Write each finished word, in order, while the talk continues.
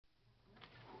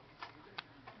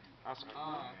Awesome.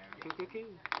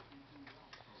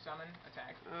 Summon,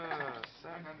 attack.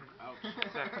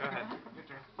 Seth, go ahead.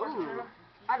 Ooh,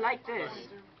 I like this.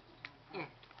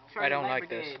 I don't like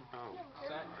this. Oh,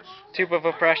 Tube of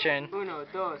oppression. Uno,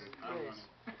 dos, tres.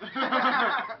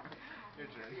 Your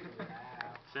turn.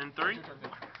 Send 3?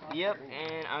 Yep,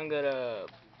 and I'm gonna...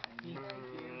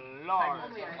 Lord.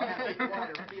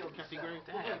 That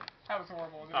was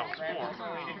horrible. That was horrible.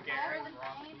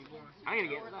 I'm gonna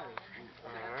get Lord.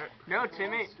 Alright. No,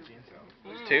 Timmy.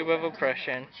 Tube of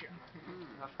oppression.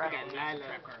 I got Lila.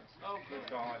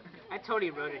 I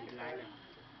totally wrote it, Lila.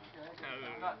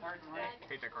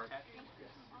 Take that card.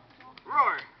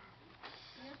 Roar!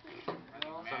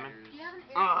 Summon.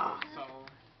 Oh. So,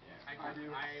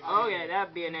 Okay,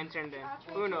 that'd be an end turn then.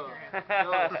 Uno,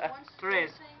 dos,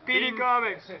 tres. PD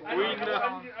Comics!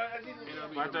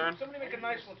 My turn. Somebody make a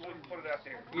nice one so we can put it out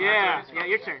there. Yeah,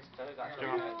 your turn.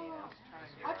 Draw.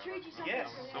 Yes.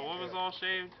 So what was all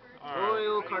shaved?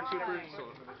 Royal Card Trooper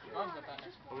Sword.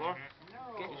 Allure?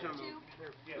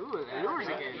 Ooh, Allures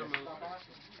again.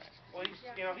 Well, he's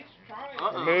trying.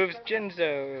 Uh-oh. Removes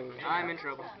Jinzo. I'm in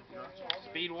trouble.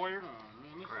 Speed Warrior?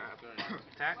 Crap.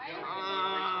 Attack?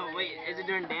 Wait, is it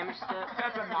during damage step?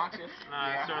 That's obnoxious.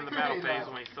 Nah, it's during the battle phase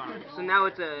when he summons. So now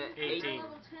it's a 18.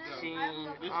 18.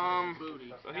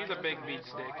 So he's a big beat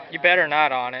stick. You better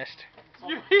not, honest.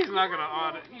 He's not gonna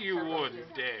audit. You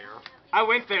wouldn't dare. I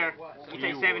went there. You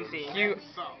take You 17. You.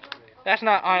 That's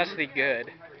not honestly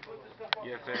good.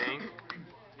 You think?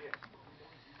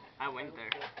 I went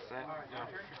there. Set? No.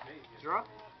 Draw?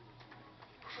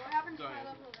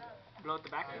 Blow at the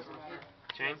back.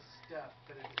 Chain?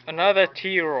 Another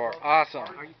T-Roar. Awesome.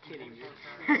 Are you kidding me?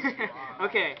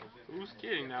 Okay. Who's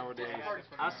kidding nowadays?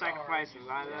 I'll sacrifice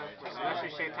Lila with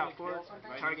Celestial Shape top 4.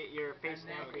 Target your face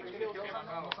down creature.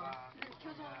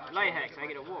 Light Hex, I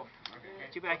get a wolf.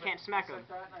 Too bad I can't smack him.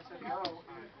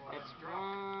 That's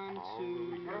 1,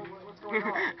 2.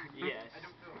 Yes.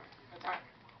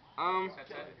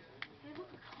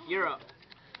 You're up.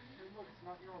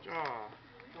 Draw.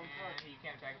 You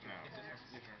can't attack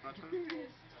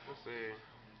Let's see.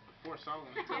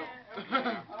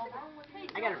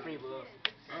 I got a free blow.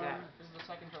 This is the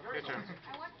second turn. Your turn.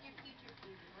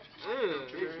 Ooh,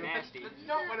 this is nasty.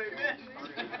 Not what I meant.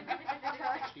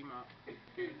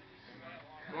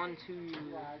 1, 2.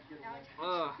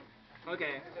 Ugh.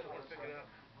 Okay.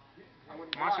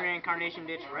 Monster Reincarnation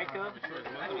Ditch, right, Cub?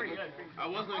 That's pretty good. I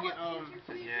was gonna get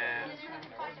Yeah.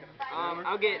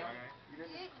 I'll get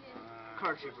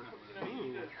Card Trooper.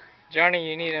 Ooh. Johnny,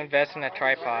 you need to invest in a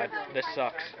tripod. This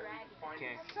sucks.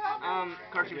 Okay.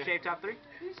 Card Trooper Shape top 3.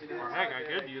 Or heck, I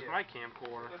could use my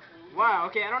camcorder. Wow.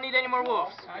 Okay, I don't need any more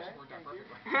wolves. Actually worked out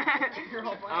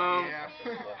perfectly. Ow.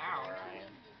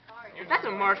 If that's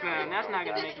a marshmallow, that's not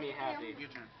gonna make me happy.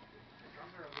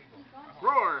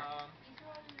 Roar.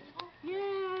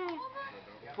 Yay.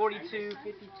 42,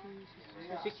 52,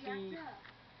 60.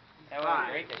 That would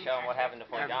be great to show him what happened to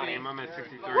poor That's Johnny. game, I'm at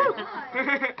 63.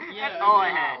 That's all I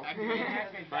had.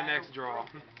 My next draw.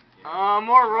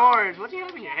 More roars. What do you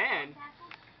have in your hand?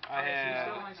 I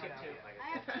have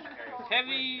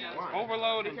Heavy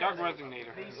Overload and Dark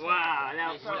Resonator. Wow,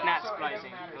 that was not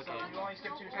surprising. You Okay. only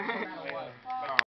skip 2 turns no matter what.